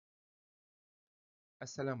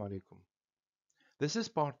Assalamu alaikum. This is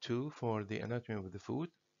part 2 for the anatomy of the foot,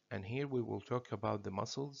 and here we will talk about the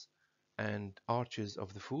muscles and arches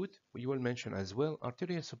of the foot. We will mention as well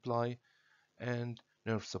arterial supply and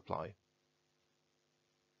nerve supply.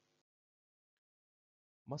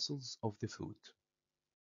 Muscles of the foot.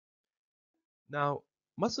 Now,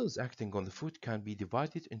 muscles acting on the foot can be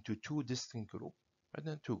divided into two distinct groups.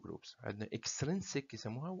 عندنا two groups. عندنا extrinsic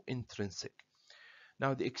يسموها و intrinsic.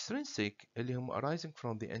 Now, the extrinsic اللي هم arising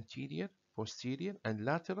from the anterior, posterior and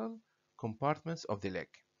lateral compartments of the leg.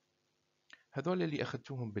 هذول اللي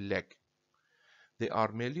أخذتوهم بالleg. They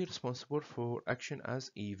are mainly responsible for action as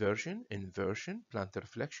eversion, inversion, plantar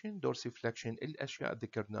flexion, dorsiflexion الأشياء اللي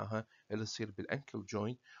ذكرناها اللي تصير بالankle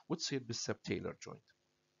joint وتصير بالsubtalar joint.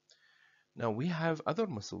 Now we have other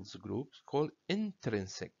muscles groups called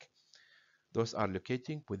intrinsic. Those are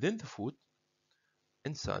locating within the foot,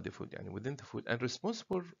 inside the foot, يعني within the foot, and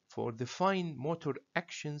responsible for the fine motor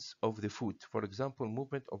actions of the foot. For example,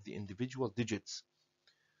 movement of the individual digits.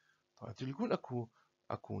 طبعا تلقون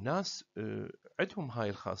اكو ناس عندهم هاي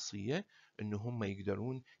الخاصية انه هم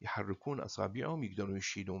يقدرون يحركون اصابعهم، يقدرون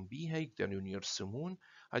يشيلون بيها، يقدرون يرسمون.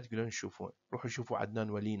 هاي تقدرون تشوفون. روحوا شوفوا عدنان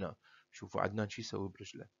ولينا، شوفوا عدنان شو يسوي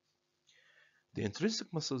برجله. The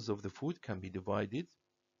intrinsic muscles of the foot can be divided,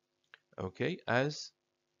 okay, as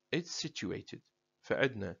it's situated.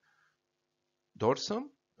 فعندنا dorsum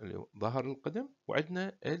اللي هو ظهر القدم،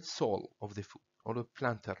 وعندنا الsole of the foot or the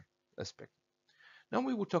plantar aspect. Now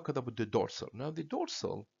we will talk about the dorsal. Now the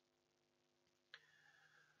dorsal,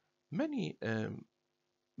 many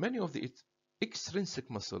of the extrinsic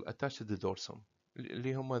muscle attached to the dorsum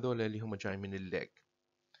اللي هم هذول اللي هم جاي من الleg.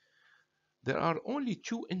 There are only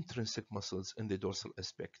two intrinsic muscles in the dorsal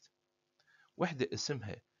aspect. واحدة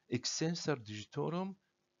اسمها extensor digitorum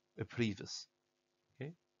brevis.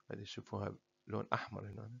 Okay. هذه تشوفوها لون أحمر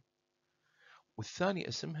هنا. والثانية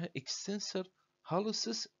اسمها extensor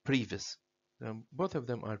hallucis brevis. Both of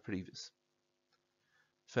them are brevis.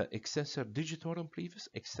 فextensor digitorum brevis,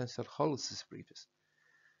 extensor hallucis brevis.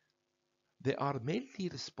 They are mainly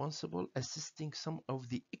responsible assisting some of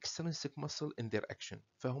the extrinsic muscle in their action.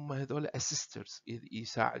 فهم هذول assisters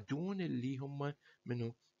يساعدون اللي هم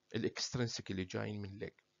منو الextrinsic اللي جايين من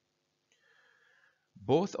leg.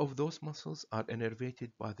 Both of those muscles are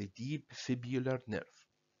innervated by the deep fibular nerve.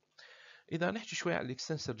 إذا نحكي شوي على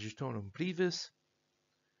extensor digitorum brevis,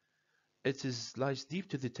 it lies deep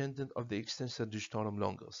to the tendon of the extensor digitorum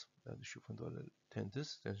longus. نشوف هذول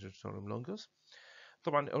tendons, extensor digitorum longus.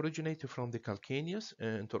 طبعا originated from the calcaneus,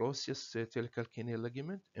 interosseous telecalcaneal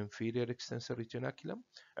ligament, inferior extensor retinaculum.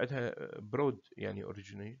 عندها broad يعني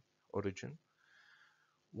origin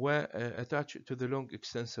و attached to the long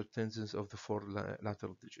extensor tendons of the four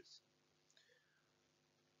lateral digits.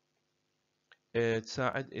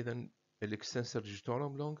 تساعد إذا extensor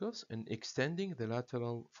digitorum longus in extending the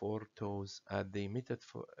lateral four toes at the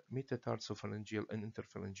metatarsophalangeal and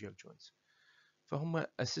interphalangeal joints. فهم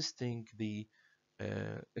assisting the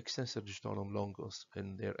extensor digitorum longus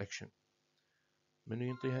in their action. منو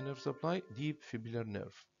ينطيها nerve supply? Deep fibular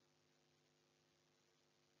nerve.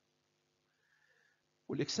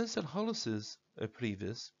 والextensor hallucis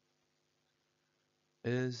brevis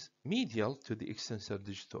is medial to the extensor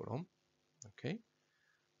digitorum, okay,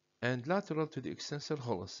 and lateral to the extensor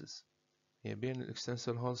hallucis. هي بين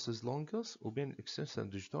extensor hallucis longus وبين extensor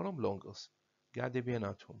digitorum longus. قاعدة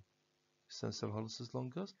بيناتهم. extensor hallucis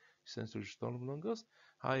longus, extensor digitorum longus.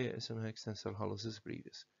 هاي اسمها extensor hallucis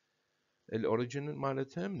brevis. الأوريجين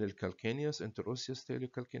مالتها من الكالكينيوس انتروسيوس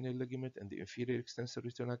تيليوكالكينيال ligament and the inferior extensor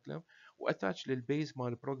retinaculum واتاتش للبيز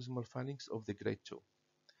مال proximal phalanx of the great toe.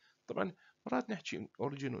 طبعا مرات نحكي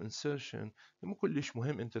origin و insertion مو كلش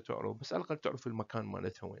مهم انت تعرف، بس على الأقل تعرف المكان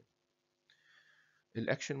مالتها وين.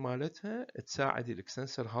 الأكشن مالتها تساعد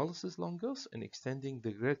الإكستنسور hallucis longus in extending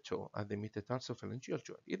the great toe at the metatarsophalangeal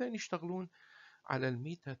joint. إذا يشتغلون على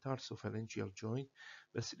الميتاتارسوفالنجيال joint،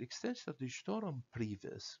 بس الإكستنسور digitorum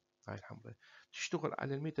brevis هاي الحمراء تشتغل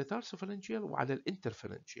على الميتاتارسوفالنجيال وعلى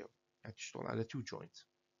الانترفالنجيال، يعني تشتغل على two joints.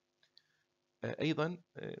 أيضا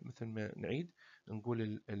مثل ما نعيد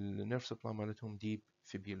نقول النيرف سبلاي مالتهم deep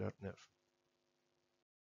fibular nerve.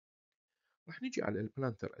 راح نجي على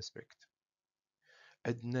البلانتر اسبكت.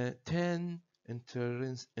 عندنا 10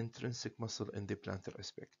 intrinsic muscle in the plantar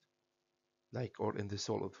aspect, like or in the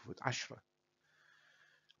sole of the foot. 10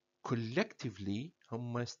 collectively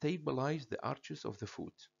هم stabilize the arches of the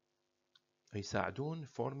foot. يساعدون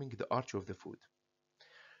forming the arch of the foot.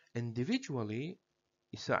 Individually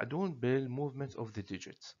يساعدون بالmovement of the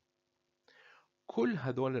digits. كل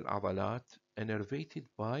هذول العضلات innervated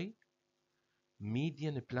by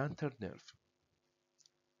median plantar nerve.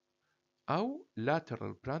 أو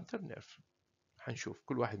lateral plantar nerve. حنشوف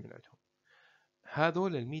كل واحد من عندهم.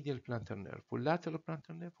 هذول الميديال بلانتر نيرف واللاترال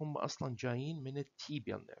بلانتر نيرف هم أصلا جايين من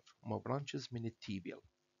التيبيال نيرف، هم برانشز من التيبيال.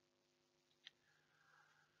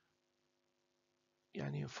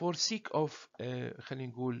 يعني for sake of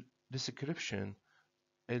خلينا نقول description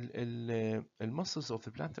المسلز of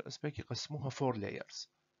the plantar aspect يقسموها 4 layers،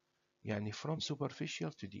 يعني from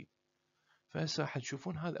superficial to deep. فهسه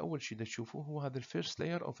حتشوفون هذا أول شيء تشوفوه هو هذا الفيرست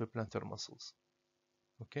layer of the plantar muscles.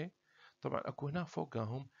 أوكي، طبعا أكو هنا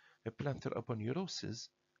فوقهم plantar aponeurosis،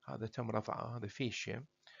 هذا تم رفعه، هذا fascia،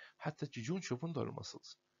 حتى تجون تشوفون ذول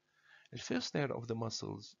المسلز. الفيرست layer of the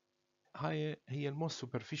muscles هي الموست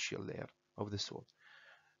superficial layer of the soul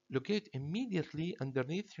locate immediately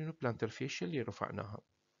underneath plantar fascia اللي رفعناها.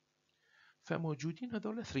 فموجودين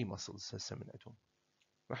هذول 3 muscles هسه من عندهم،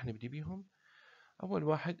 راح نبدي بيهم. أول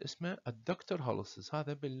واحد اسمه adductor hallucis،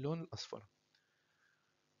 هذا باللون الأصفر،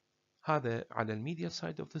 هذا على الميديال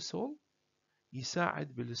side of the soul،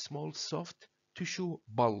 يساعد بالسمول soft tissue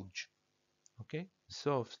bulge. اوكي،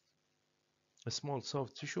 soft small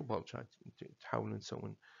soft tissue bulge، تحاولون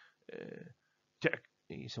تسوون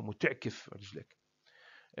يسموه تعكف رجلك.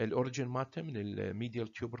 الاوريجين مالته من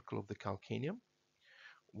الميديال tubercle of the calcaneum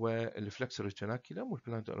والفلكسور retinaculum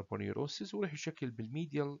والبلانتر aponeurosis، وراح يشكل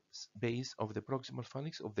بالميديال base of the proximal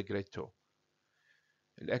phalanx of the great toe.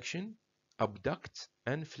 الاكشن abduct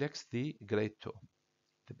and flex the great toe,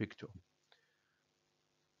 the big toe.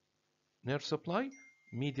 nerve supply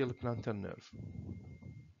medial plantar nerve.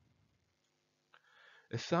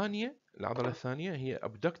 الثانية العضلة الثانية هي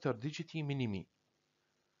abductor digiti minimi.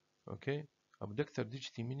 اوكي، abductor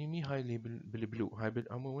digiti minimi هاي اللي بالبلو، هاي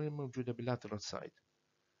وين موجودة باللاترال سايد،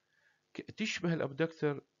 تشبه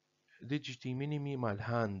الابدكتور ديجيتي مينيمي مال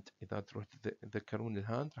هاند. اذا تروح تتذكرون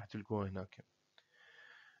الهاند راح تلقوها هناك.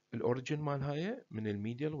 الاوريجن مال هاي من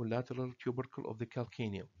الميديال واللاترال tubercle of the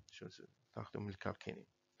calcaneum، تاخذون من الكالكينيوم.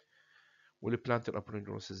 والبلانتر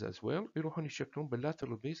aponeurosis as well يروحون يشكلون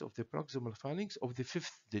باللاترال base of the proximal phalanx of the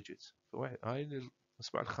 5th digit، هاي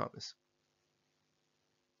الاصبع الخامس.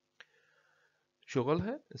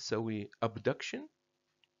 شغلها تسوي abduction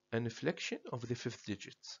and flexion of the 5th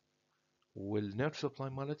digits، والنيرف سبلاي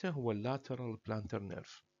مالته هو اللاترال بلانتر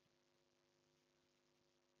نيرف.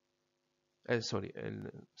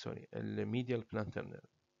 سوري الميديال بلانتر نيرف،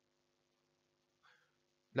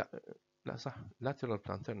 لا صح، لاترال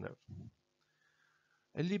بلانتر نيرف.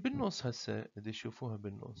 اللي بالنص هسه اللي تشوفوها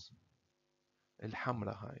بالنص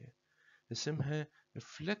الحمراء هاي اسمها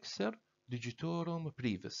فلكسر ديجيتورم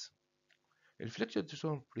بريفس. الفلكسر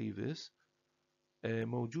ديجيتورم بريفس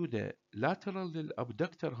موجودة lateral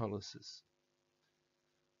للابدكتر هالوسس،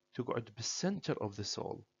 تقعد بالسنتر of the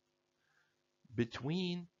soul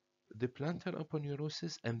between the plantar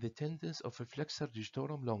aponeurosis and the tendons of a flexor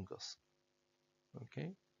digitorum longus.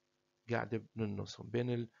 اوكي، قاعدة بالنص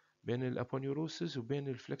بين الابونيوروسس وبين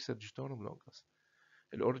الفلكسر digitorum longus.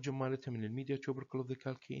 الاوريجن مالتها من الميديا tubercle of the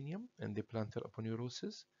calcaneum and the plantar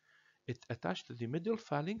aponeurosis. It attached to the middle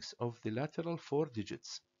phalanx of the lateral 4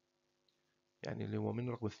 digits، يعني اللي هو من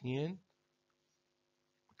رقم 2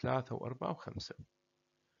 3 و4 و5.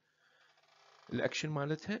 الاكشن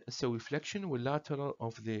مالتها تسوي فليكشن واللاترال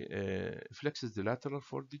of the flexes the lateral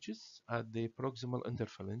 4 digits at the proximal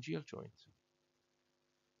interphalangeal joint.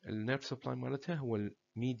 النيرف سبلاي مالتها هو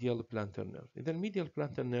الميديال بلانتر نيرف. اذا الميديال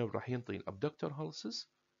بلانتر نيرف راح ينطي الابدكتور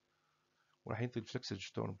هالسس وراح ينطي الفلكسر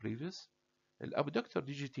digitorum brevis. الابدكتور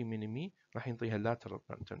ديجيتي مينيمي راح ينطيها اللاترال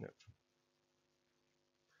بلانتر نيرف.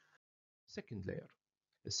 second layer.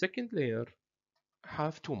 السكند layer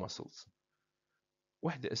have two muscles،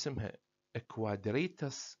 واحدة اسمها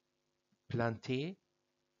quadratus plantae،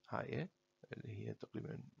 هاي اللي هي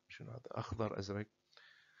تقريبا شنو هذا اخضر ازرق.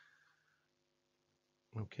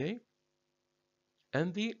 اوكي،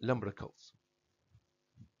 and the lumbricals.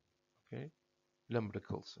 اوكي،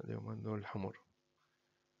 lumbricals اللي هم هذول الحمر.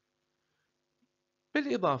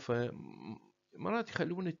 بالاضافه مرات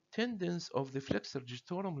يخلون التندنز of the flexor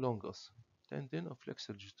digitorum longus، tendon of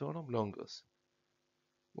flexor digitorum longus،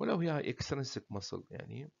 ولو هي extrinsic muscle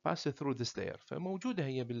يعني pass through this layer، فموجوده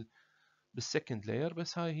هي بالسكند layer،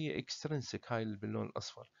 بس هاي هي extrinsic، هاي اللي باللون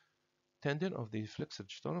الاصفر tendon of the flexor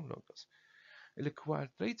digitorum longus.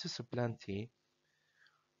 الquadratus plantae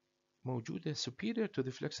موجودة superior to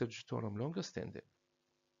the flexor digitorum longus tendon،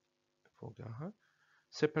 فوقها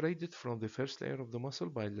separated from the first layer of the muscle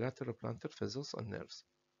by lateral plantar vessels and nerves.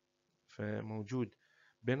 فموجود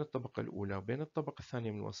بين الطبقة الأولى وبين الطبقة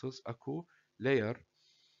الثانية من المسلز أكو layer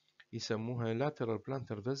يسموها lateral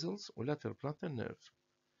plantar vessels و lateral plantar nerve.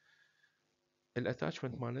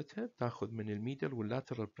 الاتاتشمنت مالتها بتاخذ من الميدل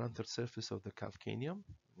واللاترال بلانتر سيرفيس اوف ذا كالكينيوم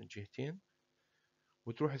من الجهتين،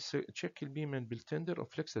 وتروح تشكل بيمن بالتندر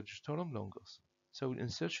اوف فليكسر جستورم لونجوس، تسوي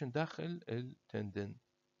الانسرشن داخل التندن،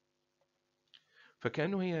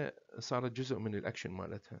 فكأنه هي صارت جزء من الاكشن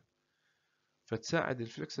مالتها، فتساعد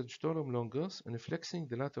الفليكسر جستورم لونجوس in flexing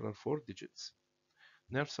the lateral 4 digits.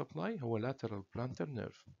 nerve supply هو lateral plantar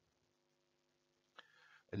nerve.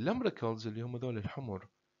 اللمبريكلز اللي هم ذول الحمر،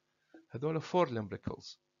 هذول 4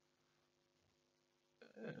 lumbricals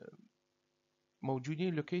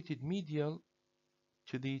موجودين located medial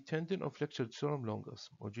to the tendon of flexor digitorum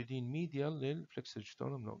longus، موجودين medial للفلكسر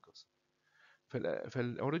digitorum longus.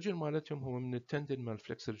 فالاوريجن مالتهم هو من التندن مال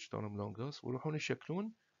flexor digitorum longus، ويروحون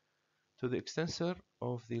يشكلون to the extensor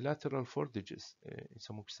of the lateral 4 digits،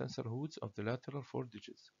 يسموه extensor hoods of the lateral 4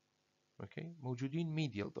 digits. اوكي، موجودين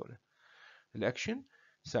medial دول. الاكشن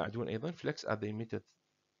يساعدون ايضا flex at the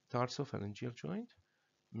metatarsophalangeal joint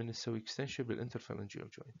من نسوي extension بالinterphalangeal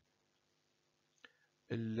joint.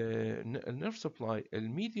 النيرف سبلاي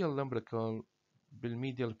الميديال لمبريكال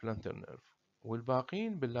بالميديال بلانتر نيرف،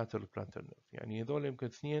 والباقيين باللاترال بلانتر نيرف، يعني هذول يمكن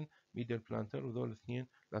 2 ميديال بلانتر وذول 2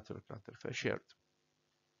 لاترال بلانتر، فشيرد.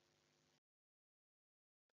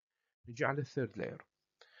 نجي على الثيرد لاير.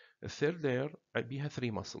 الثيرد لاير بيها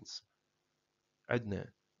 3 ماسلز.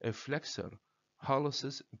 عندنا فلكسر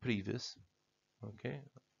هالوسس بريفيس، اوكي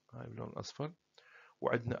هاي باللون الاصفر،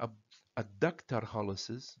 وعندنا الدكتر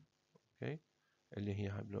هالوسس، اوكي اللي هي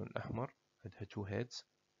هاي باللون الاحمر، عندها 2 هيدز،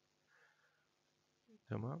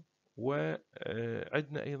 تمام.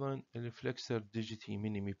 وعندنا ايضا الفلكسر ديجيتي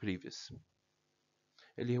مينيمي بريفيس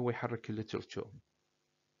اللي هو يحرك الليتل تو.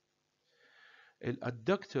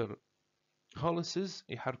 الادكتر هالوسز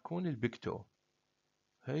يحركون البيج تو،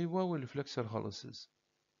 ايوه، والفلكسر هالوسز،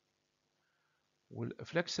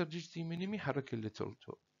 والفلكسر ديجيتي مينيمي يحرك الليتل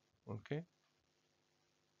تو. اوكي،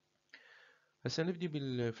 هسه نبدي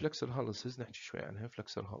بالفلكسر هالوسز، نحكي شوي عنها.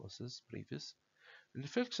 فلكسر هالوسز بريفيس.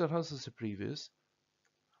 الفلكسر هالوسز بريفيس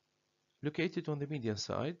located on the median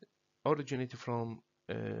side, originated from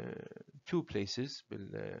two places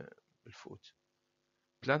بالفوت،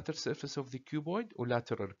 plantar surface of the cuboid و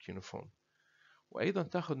lateral cuneiform، وأيضا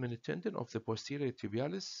تأخذ من التندن of the posterior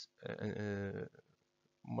tibialis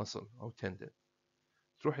muscle أو tendon،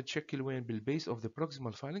 تروح تشكل وين؟ بالبيس of the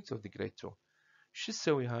proximal phalanx of the great toe. شو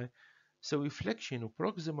تسوي هاي؟ تسوي flexion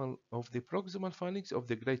proximal of the proximal phalanx of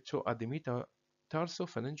the great toe at the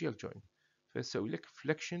metatarsophalangeal joint، فتسوي لك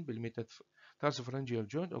flexion بالmetatarsophalangeal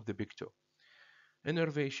joint of the big toe.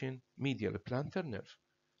 innervation medial plantar nerve.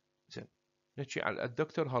 زين، نحكي على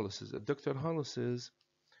الدكتور هالوسز. الدكتور هالوسز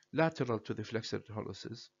lateral to the flexor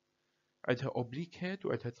hallucis، عندها oblique head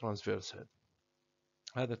وعندها transverse head.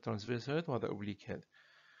 هذا transverse head وهذا oblique head.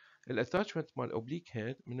 الاتاتشمنت مال oblique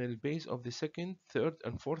head من البيس of the second, third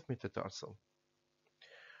and fourth metatarsal،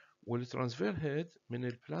 والtransverse head من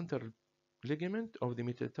البلانتر ligament of the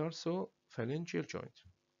metatarsophalangeal joint.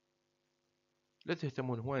 لا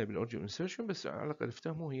تهتمون هواية بالأورجن insertion، بس على الأقل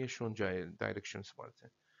افتهموا هي شلون جاية الدايركشنز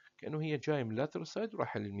مالتها، كأنه هي جاية من lateral side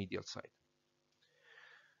ورايحة للميديال side.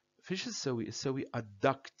 فيش تسوي؟ تسوي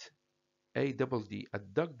adduct ADD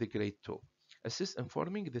adduct the great toe، assist in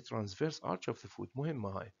forming the transverse arch of the foot. مهمة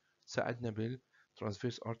هاي، ساعدنا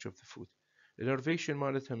بالtransverse arch of the foot. الnervation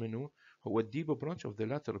مالتها منو؟ هو الديب branch of the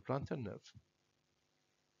lateral plantar nerve.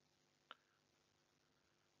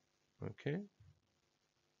 اوكي،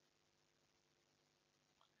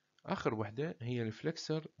 آخر وحدة هي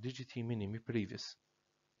الفلكسر ديجيتي مينيمي بريفيس.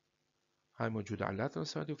 هاي موجودة على lateral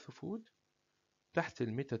side of the foot تحت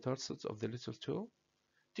الميتاتارسلز of the little toe،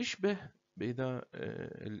 تشبه بإذا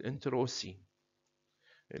الانتروسي،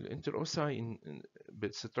 الانتروساي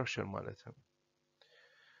بالستركشر مالتها.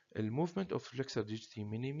 الموفمنت of flexor digiti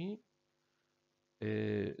minimi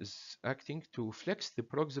is acting to flex the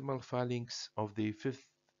proximal phalanx of the fifth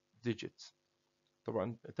digit.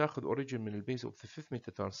 طبعا تاخذ origin من البيس of the fifth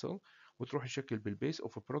metatarsal وتروح تشكل بالبيس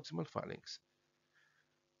of a proximal phalanx.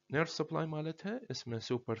 nerve supply مالتها اسمها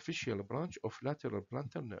superficial branch of lateral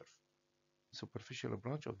plantar nerve. superficial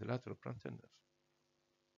branch of the lateral plantar nerve.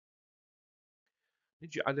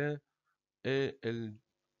 نجي على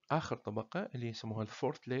آخر طبقة اللي يسموها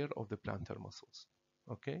fourth layer of the plantar muscles.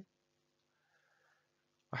 اوكي،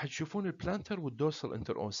 راح تشوفون البلانتر والدورسال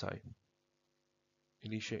انتر اوساي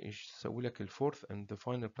اللي يسوي لك الفورث اند ذا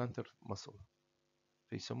فاينل بلانتر مسل،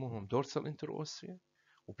 فيسموهم دورسال انتر اوساي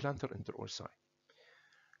وبلانتر انتر اوساي.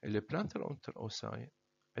 البلانتر انتر اوساي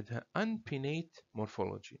عندها unpinnate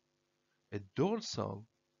morphology، الدورسال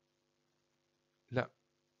لا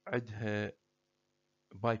عندها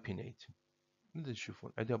بايبينيت. مثل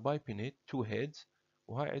تشوفون عندها بايبينيت two heads،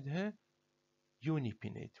 وهاي عندها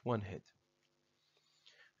unipennate one head.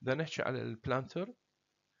 إذا نحكي على البلانتر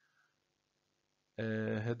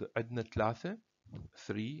عندنا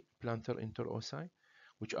 3 plantar interossei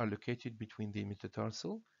which are located between the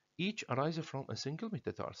metatarsal, each arises from a single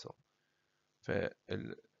metatarsal.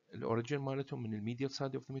 فالأوريجين مالتهم من الميديال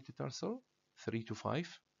side of the metatarsal 3 to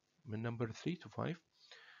 5 من number 3 to 5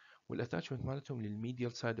 والاتاتشمنت مالتهم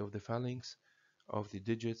للميديال side of the phalanx of the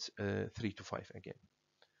digits 3 to 5 again.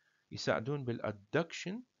 يساعدون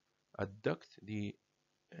بالadduction adduct the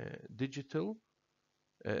digital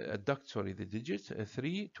adduct sorry the digits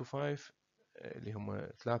 3 to 5 اللي هم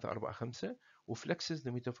 3 4 5 وفلexes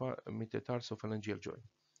the metatarsophalangeal joint.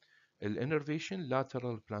 الانرفيشن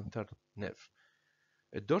lateral plantar nerve.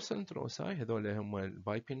 الدورسال انتروساي هذول هم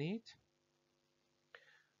البايبينيت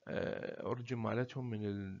اوريجين مالتهم من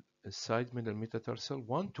السايد من الميتاتارسال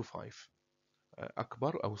 1 to 5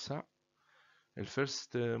 اكبر اوسع.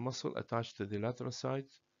 الفيرست muscle attached to the lateral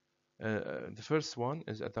side. The first one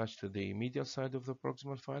is attached to the medial side of the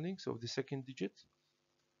proximal phalanx of the second digit.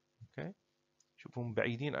 Okay. شوفهم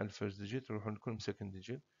بعيدين عن الفيرست digit يروحون لكم second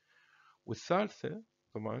digit. والثالثة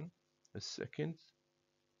طبعا السكند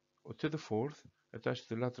to the fourth attached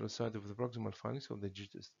to the lateral side of the proximal phalanx of the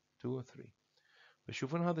digits 2 or 3.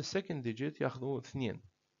 فشوفون هذا second digit ياخذوا 2.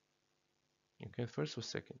 Okay, first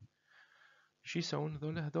والsecond. شو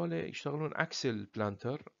يسوون هذول يشتغلون عكس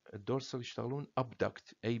البلانتر. الدورسال يشتغلون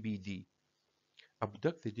abduct ABD.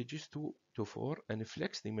 abduct the digits 2 to 4 and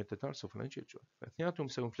flex the metatarsophalangeal joint. فاثنيناتهم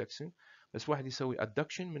يسوون flexing بس واحد يسوي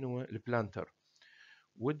adduction من هو البلانتر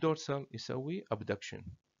والدورسال يسوي abduction.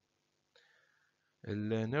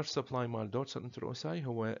 النيرف سبلاي مال دورسال انتروساي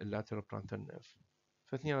هو اللاترال بلانتر نيرف.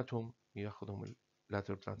 فاثنيناتهم ياخذهم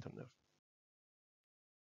اللاترال بلانتر نيرف.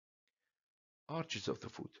 arches of the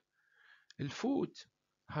foot. الفوت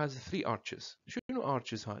has 3 arches. شنو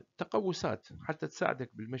arches هاي؟ تقوسات حتى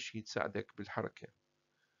تساعدك بالمشي تساعدك بالحركة.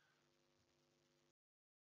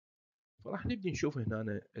 فراح نبدي نشوف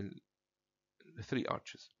هنا ال 3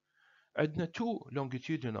 arches. عندنا 2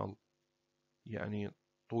 longitudinal يعني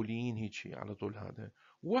طوليين هيك على طول هذا.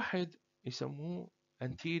 واحد يسموه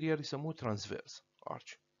anterior يسموه transverse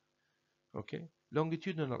arch. اوكي.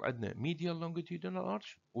 longitudinal عندنا medial longitudinal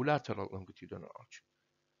arch و lateral longitudinal arch.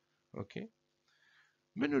 اوكي.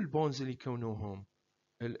 منو البونز اللي يكونوهم؟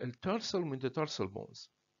 التارسل ميتاتارسل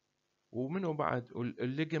بونز ومنو بعد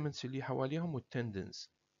الليجمنتس اللي حواليهم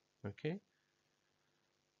والتندنز. اوكي.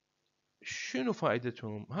 شنو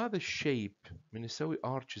فائدتهم؟ هذا الشيب من يسوي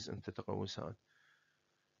ارشز انت تقوسات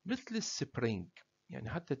مثل السبرينج يعني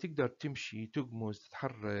حتى تقدر تمشي تقمز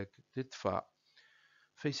تتحرك تدفع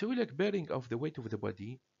فيسوي لك bearing of the weight of the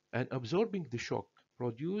body and absorbing the shock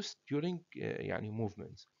produced during يعني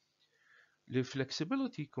movements. The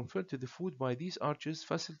flexibility conferred to the foot by these arches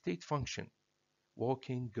facilitate function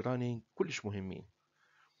walking running كلش مهمين.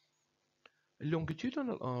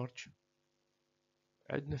 اللونجيتودينال arch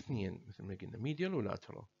عندنا 2 مثل ما قلنا medial و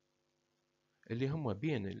lateral اللي هم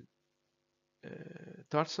بين ال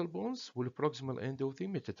tarsal bones وال proximal end of the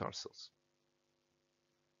metatarsals.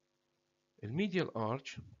 الميديال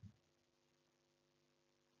arch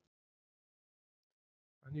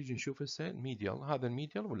نيجي نشوف هسه الميديال. هذا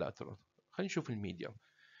الميديال واللاترال. خلينا نشوف الميديال.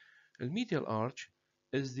 الميديال arch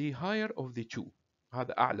is the higher of the two.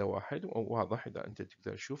 هذا أعلى واحد وواضح إذا أنت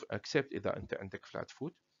تقدر تشوف except إذا أنت عندك flat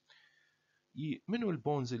foot. منو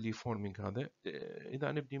البونز اللي فورمينج هذا؟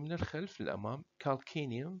 إذا نبدي من الخلف للأمام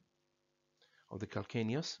calcaneum أو the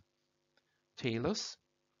calcaneus talus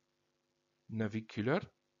navicular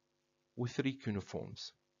و 3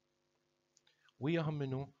 cuneiforms. وياهم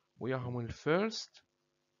منو؟ وياهم الفيرست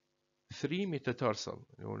 3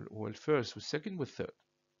 metatarsal هو الفيرست والسكند والثيرد.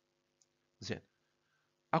 زين.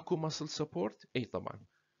 اكو muscle support؟ اي طبعا.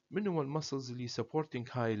 من هو المسلز اللي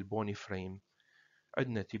supporting هاي البوني فريم؟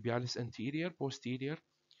 عندنا tibialis anterior posterior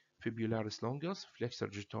fibularis longus flexor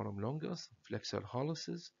digitorum longus flexor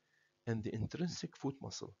hallucis and the intrinsic foot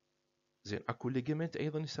muscle. زين. اكو ligament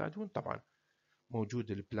ايضا يساعدون طبعا.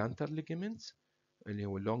 موجود البلانتر ligaments اللي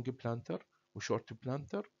هو long plantar وشورت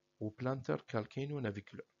plantar وبلانتر calcaneo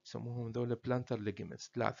navicular يسموهم ذولا plantar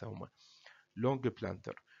ligaments. 3 هما long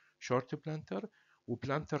plantar short plantar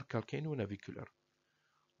وبلانتر calcaneo navicular.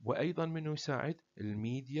 وأيضا منه يساعد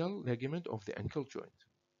الميديال ligament of the ankle joint.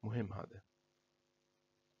 مهم هذا.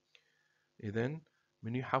 إذن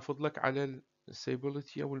من يحافظ لك على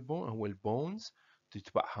الستابيليتي أو البون هو البونز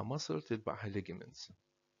تتبعها muscle تتبعها ligaments.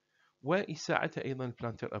 ويساعدها أيضا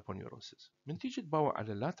البلانتر aponeurosis. من تيجي تباوع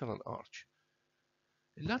على lateral arch.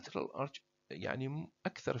 lateral arch يعني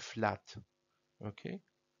أكثر flat. أوكي.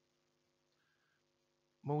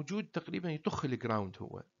 موجود تقريبا يطخ الجراوند.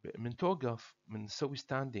 هو من توقف من تسوي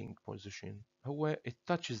ستاندينج بوزيشن هو it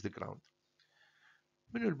touches the ground.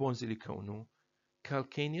 من البونز اللي يكونوا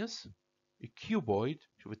كالكينيوس كيوبويد.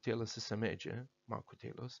 شوف التيلس هسه ما اجى ماكو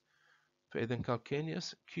تيلس، فاذا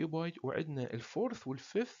كالكينيوس كيوبويد، وعندنا الفورث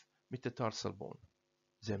والفيفث ميتاتارسال بون.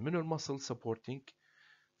 زين منو المسل سبورتنج؟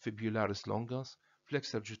 فيبيولاريس لونجاس،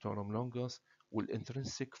 فلكسر جيتورم لونجاس،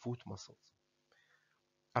 والانترنسيك فوت مسلز.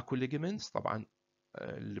 اكو ليجمنتس طبعا،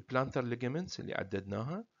 البلانتر ليجمنتس اللي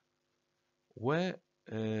عددناها، و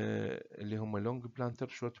اللي هم لونج بلانتر،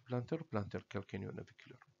 شورت بلانتر، بلانتر كالكينيو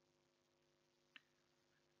نافيكولار.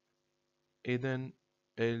 اذا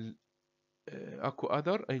اكو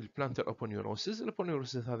اذر اي البلانتر ابونيوروسيس.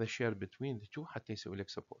 الابونيوروسيس هذا شير بتوين ذا تو حتى يسوي لك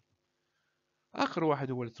سبورت. اخر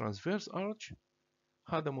واحد هو الترانسفيرس ارش.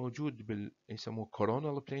 هذا موجود يسموه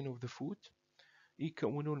coronal plane of the foot.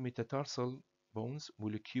 يكونون الميتاتارسال بونز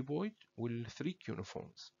والكيوبويد والثري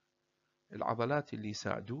كيونيفورمز. العضلات اللي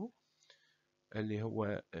يساعدوه اللي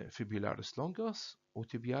هو فيبيولاريس لونجاس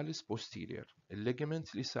وتبياليس بوستيرير.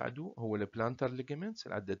 الليجمنت اللي يساعدوه هو البلانتر ليجمنت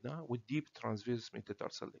اللي عددناها، والديب ترانسفيرس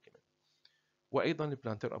ميتاتارسال ليجمنت، وايضا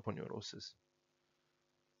البلانتر ابونيوروسيس.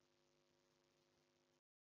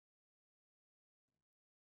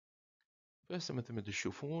 فهسه مثل ما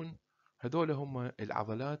تشوفون هذول هم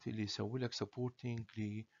العضلات اللي يسوي لك سبورتنج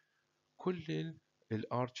لكل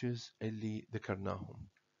الارشز اللي ذكرناهم.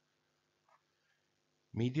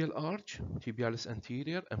 medial arch, tibialis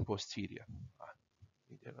anterior and posterior.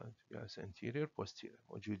 medial tibialis anterior posterior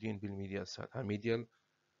موجودين بالميديال سايد. ها medial.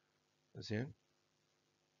 زين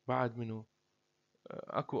بعد منه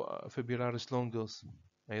اكو فيبيولاريس لونجوس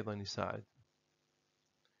ايضا يساعد،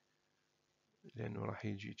 لانه راح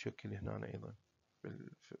يجي يشكل هنا ايضا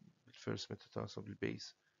بالفيرست ميتاتارسال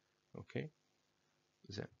بالبيس. اوكي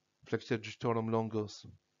زين. فلكسر جيتورم لونجوس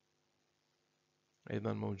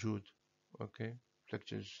ايضا موجود. اوكي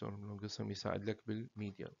فلكسر جيتورم لونجوس هم يساعد لك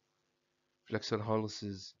بالميديال. فلكسر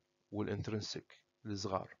هولسز والانترنسيك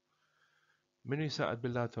الصغار. من يساعد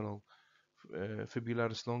باللاترال؟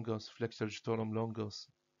 فيبيولاريس لونجوس، فلكسر جيتورم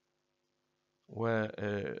لونجوس،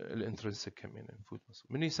 والانترنسيك كمان فوت مسل.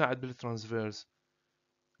 من يساعد بالترانسفيرس؟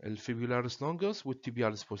 الفيبيولاريس لونجوس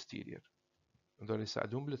والتيبياليس بوستيرير. هذول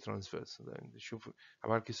يساعدون بالترانسفيرس. شوف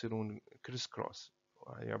عبالك يصيرون كريس كروس،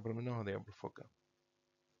 هذا يعبر منه وهذا يعبر فوقه.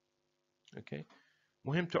 اوكي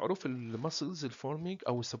مهم تعرف المسلز الفورمينج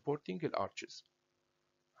او السبورتنج الارشز.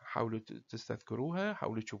 حاولوا تستذكروها،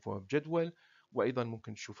 حاولوا تشوفوها بجدول، وايضا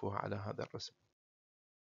ممكن تشوفوها على هذا الرسم.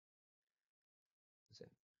 زين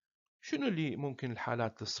شنو اللي ممكن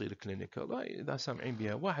الحالات تصير كلينيكال؟ اذا سامعين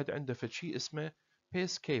بها، واحد عنده شيء اسمه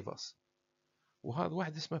بيس كيفاس، وهذا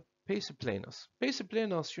واحد اسمه بيس بلينس. بيس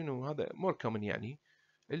بلينس شنو هذا؟ مور كومن يعني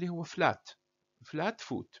اللي هو فلات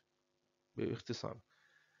فوت باختصار.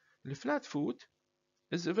 الفلات فوت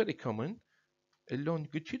is very common.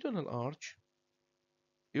 اللونجيتودينال arch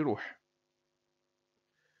يروح.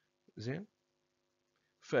 زين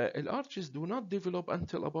فالارشز do not develop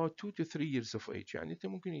until about 2 to 3 years of age. يعني انت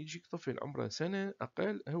ممكن يجيك طفل عمره سنه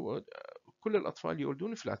اقل، هو كل الاطفال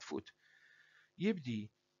يولدون فلات فوت،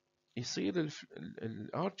 يبدي يصير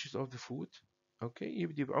الارشز اوف ذا فوت اوكي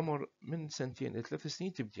يبدي بعمر من 2 إلى 3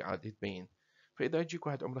 سنين تبدي عادي تبين. فاذا يجيك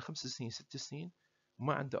واحد عمره 5 سنين 6 سنين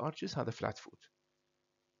وما عنده ارشز، هذا فلات فوت.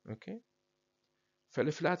 اوكي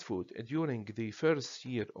فالفلات فوت during the first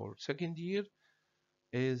year or second year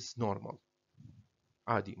is normal.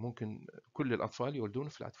 عادي ممكن كل الاطفال يولدون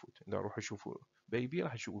فلات فوت. اذا روحوا يشوفوا بيبي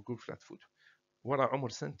راح يشوفوا يقول فلات فوت. ورا عمر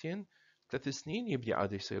 2 3 سنين يبدي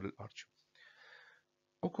عادي يصير الارش.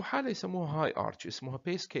 اكو حاله يسموها هاي ارش اسمها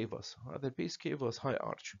بيس كيفاس. هذا البيس كيفاس هاي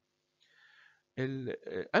ارش.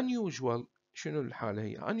 unusual شنو الحاله؟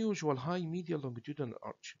 هي unusual high medial longitudinal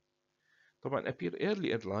arch. طبعا appear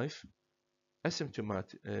early in life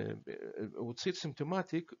asymptomatic وتصير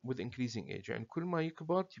symptomatic with increasing age. يعني كل ما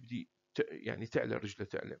يكبر تبدي يعني تعلى رجله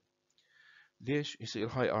تعلى. ليش يصير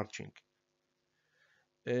هاي ارشنج؟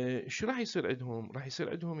 شو راح يصير عندهم؟ راح يصير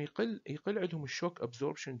عندهم يقل عندهم الشوك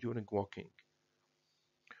ابزوربشن during walking،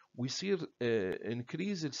 ويصير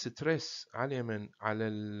increase الستريس على من؟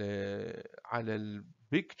 على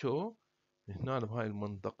البيج تو هنا بهاي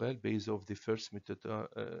المنطقه البيز اوف ذا فيرست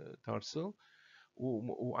ميتاتارسل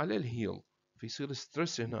وعلى الهيل. فيصير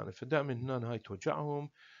ستريس هنا، فدائما هنا هاي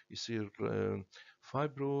توجعهم، يصير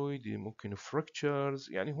فايبرويد، ممكن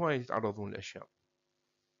فركتشرز، يعني هواي يتعرضون لاشياء.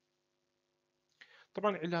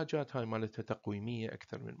 طبعا علاجات هاي مالتها تقويمية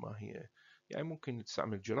أكثر من ما هي، يعني ممكن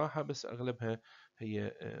تستعمل جراحة، بس أغلبها هي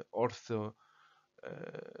أورثو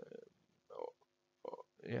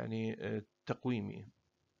يعني تقويمي.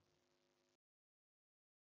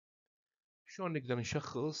 شلون نقدر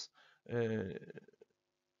نشخص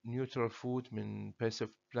نيوترال فوت من باسيف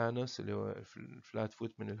بلانس اللي هو الفلات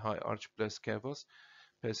فوت من الهاي ارش بلس كافاس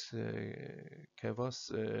بس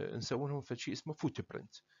كافاس نسوي لهم شيء اسمه فوت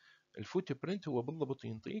برنت. الفوت برنت هو بالضبط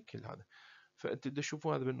ينطيك هذا. فانت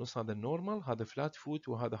تشوفوا هذا بالنص، هذا النورمال، هذا فلات فوت،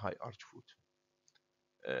 وهذا هاي ارش فوت.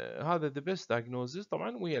 هذا ذا بيست دايجنوزز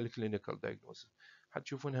طبعا ويا الكلينيكال دايجنوزز.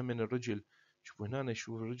 حتشوفونها من الرجل. شوفوا هنا،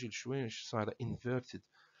 شوفوا الرجل شوي صار انفيرتد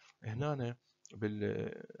هنا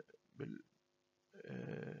بال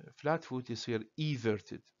فلات فوت يصير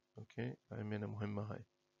ايفيرتد. اوكي، هاي مهمه هاي.